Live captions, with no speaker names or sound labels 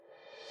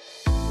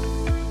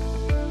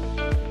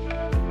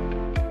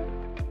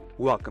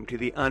Welcome to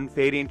the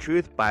Unfading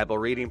Truth Bible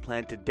reading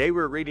plan. Today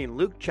we're reading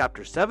Luke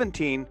chapter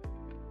 17,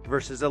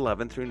 verses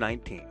 11 through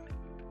 19.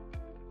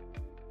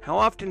 How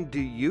often do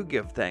you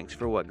give thanks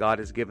for what God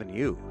has given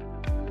you?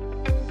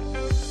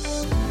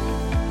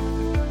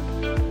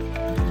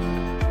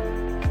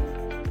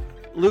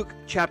 Luke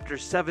chapter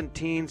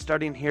 17,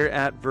 starting here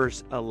at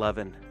verse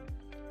 11.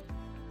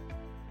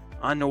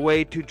 On the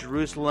way to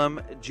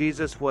Jerusalem,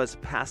 Jesus was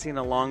passing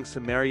along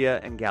Samaria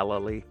and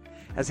Galilee.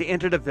 As he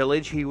entered a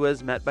village, he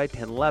was met by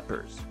 10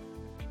 lepers,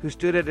 who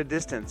stood at a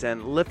distance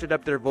and lifted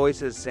up their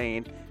voices,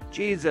 saying,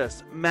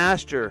 "Jesus,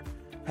 Master,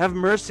 have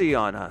mercy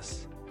on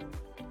us."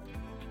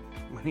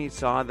 When he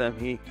saw them,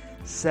 he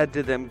said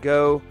to them,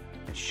 "Go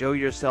and show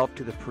yourself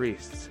to the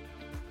priests."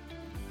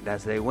 And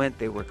as they went,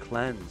 they were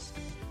cleansed.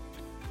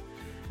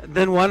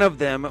 Then one of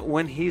them,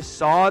 when he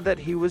saw that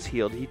he was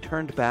healed, he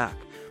turned back,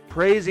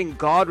 praising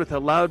God with a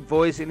loud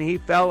voice, and he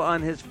fell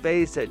on his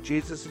face at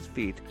Jesus'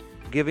 feet,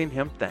 giving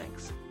him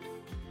thanks.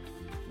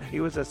 He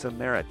was a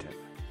Samaritan.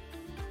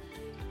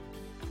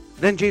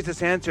 Then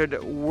Jesus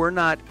answered, "Were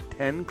not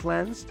 10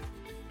 cleansed?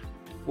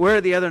 Where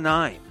are the other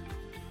 9?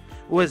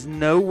 Was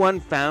no one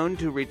found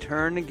to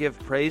return and give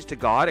praise to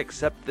God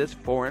except this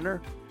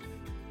foreigner?"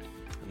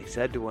 And he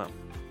said to him,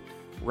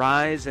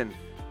 "Rise and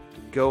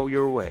go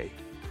your way.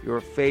 Your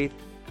faith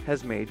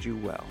has made you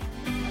well."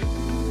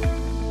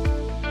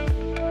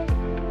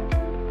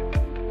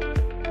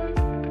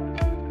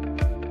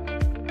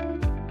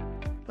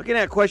 Looking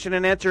at question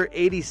and answer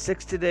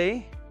 86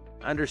 today,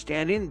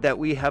 understanding that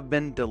we have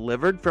been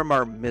delivered from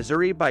our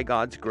misery by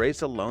God's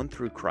grace alone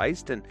through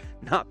Christ and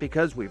not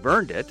because we've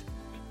earned it.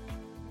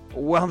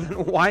 Well,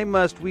 then why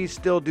must we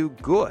still do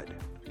good?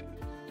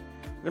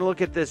 We're going to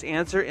look at this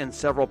answer in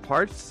several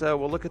parts.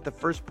 We'll look at the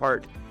first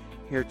part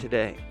here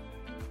today.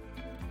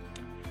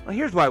 Well,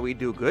 here's why we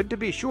do good. To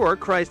be sure,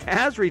 Christ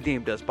has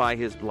redeemed us by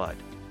his blood.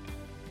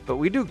 But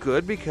we do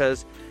good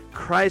because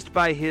Christ,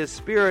 by his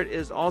Spirit,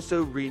 is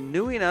also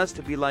renewing us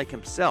to be like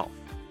himself,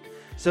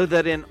 so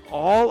that in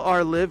all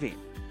our living,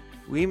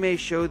 we may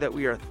show that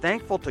we are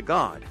thankful to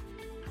God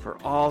for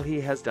all he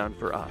has done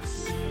for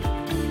us.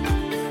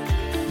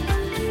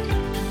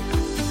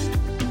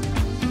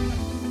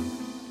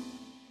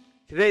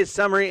 Today's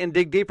summary and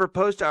dig deeper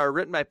posts are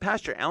written by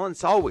Pastor Alan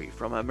Salwe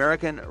from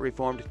American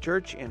Reformed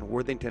Church in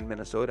Worthington,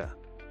 Minnesota.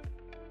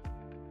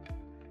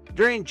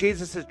 During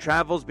Jesus'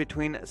 travels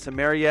between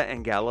Samaria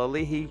and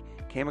Galilee, he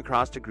came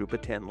across a group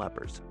of 10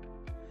 lepers.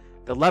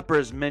 The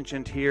lepers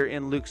mentioned here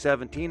in Luke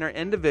 17 are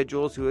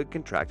individuals who had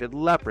contracted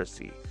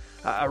leprosy,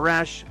 a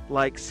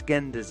rash-like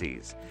skin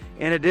disease.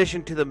 In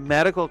addition to the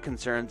medical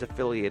concerns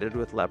affiliated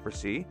with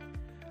leprosy,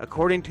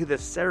 according to the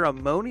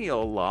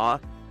ceremonial law,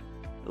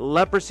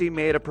 leprosy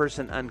made a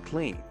person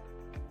unclean.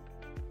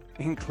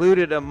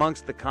 Included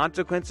amongst the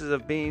consequences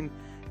of being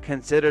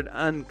considered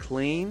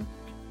unclean,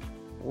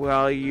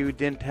 well, you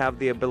didn't have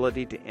the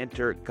ability to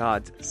enter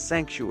God's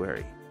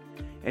sanctuary,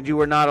 and you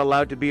were not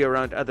allowed to be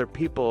around other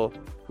people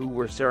who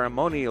were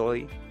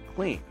ceremonially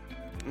clean,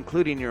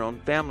 including your own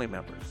family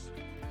members.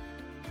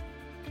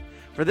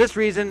 For this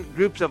reason,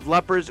 groups of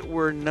lepers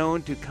were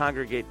known to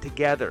congregate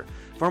together,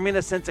 forming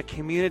a sense of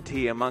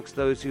community amongst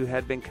those who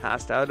had been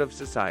cast out of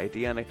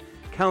society on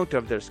account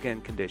of their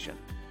skin condition.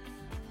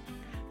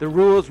 The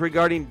rules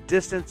regarding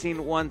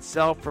distancing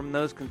oneself from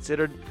those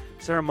considered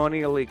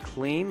ceremonially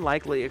clean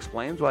likely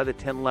explains why the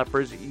 10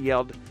 lepers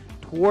yelled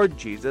toward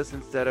Jesus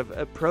instead of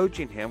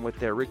approaching him with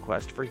their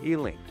request for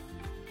healing.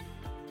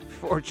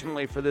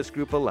 Fortunately for this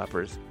group of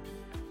lepers,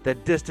 the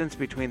distance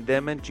between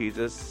them and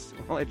Jesus,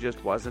 well, it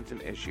just wasn't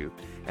an issue,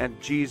 and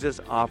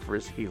Jesus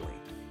offers healing.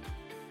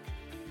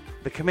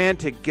 The command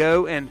to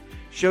go and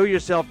show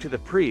yourself to the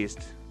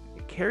priest,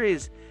 it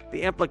carries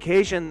the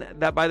implication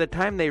that by the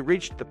time they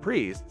reached the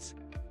priests,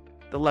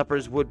 the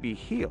lepers would be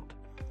healed.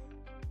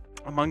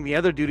 Among the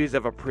other duties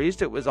of a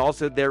priest, it was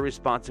also their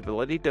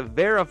responsibility to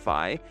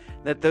verify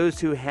that those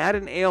who had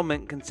an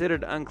ailment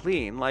considered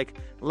unclean, like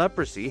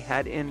leprosy,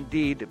 had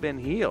indeed been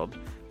healed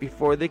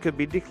before they could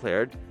be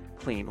declared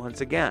clean once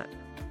again.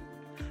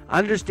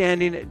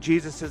 Understanding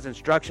Jesus'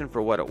 instruction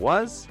for what it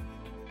was,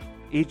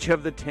 each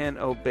of the 10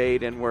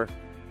 obeyed and were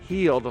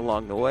healed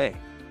along the way.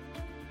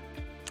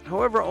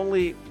 However,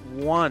 only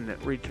one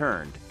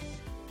returned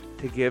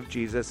to give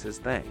Jesus his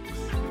thanks.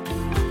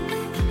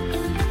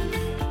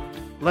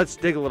 Let's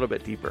dig a little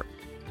bit deeper.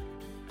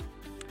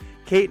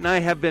 Kate and I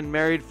have been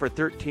married for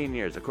 13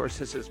 years. Of course,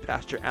 this is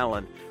Pastor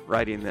Alan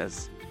writing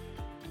this.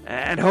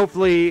 And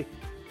hopefully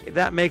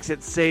that makes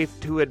it safe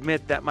to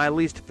admit that my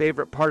least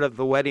favorite part of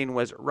the wedding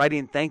was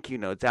writing thank you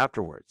notes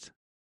afterwards.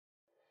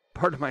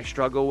 Part of my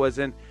struggle was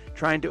in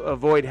trying to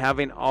avoid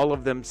having all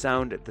of them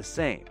sound the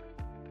same,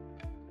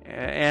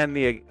 and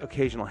the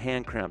occasional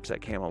hand cramps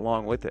that came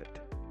along with it.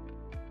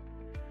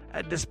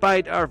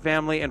 Despite our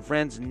family and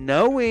friends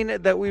knowing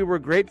that we were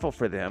grateful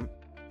for them,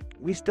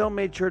 we still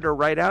made sure to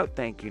write out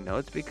thank you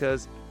notes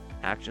because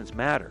actions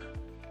matter.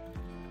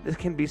 This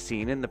can be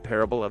seen in the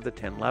parable of the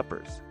 10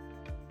 lepers.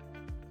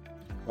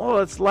 Well,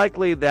 it's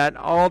likely that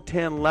all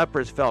 10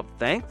 lepers felt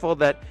thankful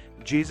that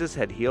Jesus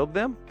had healed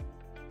them.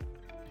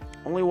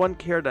 Only one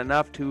cared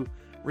enough to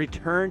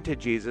return to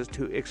Jesus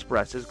to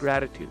express his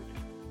gratitude.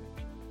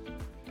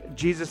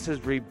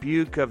 Jesus'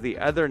 rebuke of the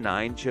other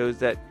 9 shows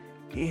that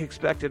he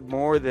expected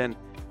more than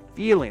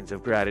feelings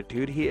of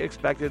gratitude. He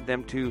expected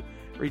them to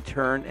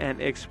return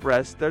and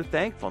express their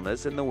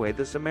thankfulness in the way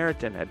the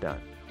Samaritan had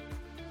done.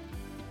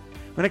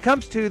 When it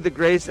comes to the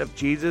grace of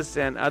Jesus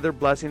and other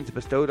blessings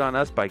bestowed on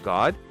us by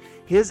God,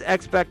 his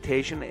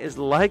expectation is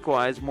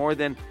likewise more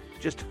than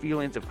just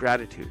feelings of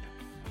gratitude.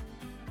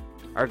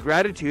 Our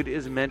gratitude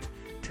is meant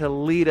to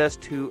lead us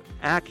to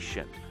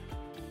action.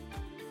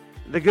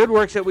 The good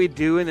works that we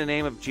do in the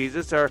name of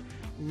Jesus are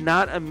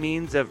not a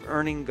means of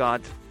earning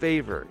God's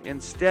favor.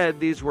 Instead,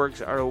 these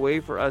works are a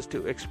way for us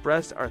to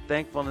express our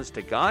thankfulness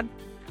to God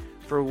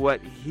for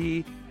what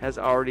he has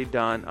already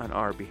done on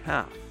our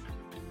behalf.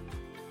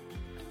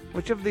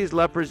 Which of these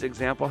lepers'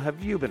 example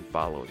have you been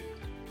following?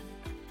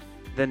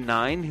 The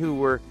 9 who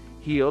were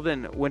healed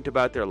and went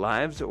about their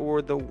lives,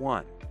 or the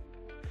one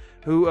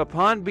who,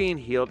 upon being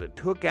healed,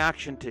 took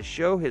action to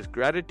show his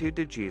gratitude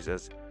to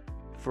Jesus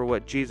for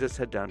what Jesus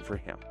had done for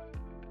him?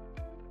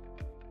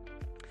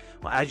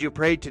 Well, as you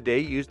pray today,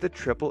 use the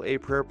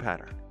AAA prayer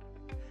pattern.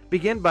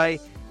 Begin by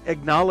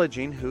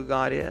acknowledging who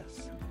God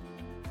is.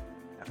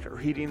 After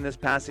reading this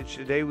passage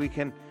today, we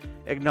can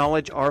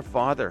acknowledge our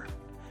Father,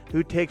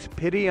 who takes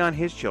pity on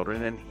his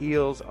children and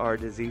heals our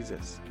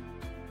diseases.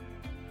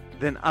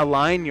 Then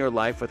align your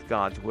life with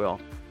God's will.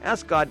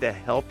 Ask God to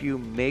help you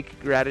make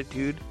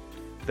gratitude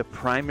the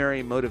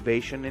primary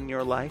motivation in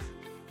your life.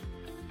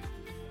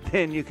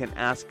 Then you can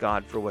ask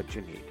God for what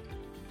you need.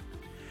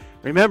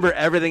 Remember,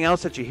 everything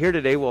else that you hear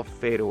today will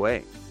fade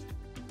away,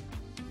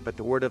 but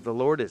the word of the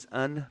Lord is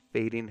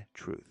unfading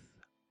truth.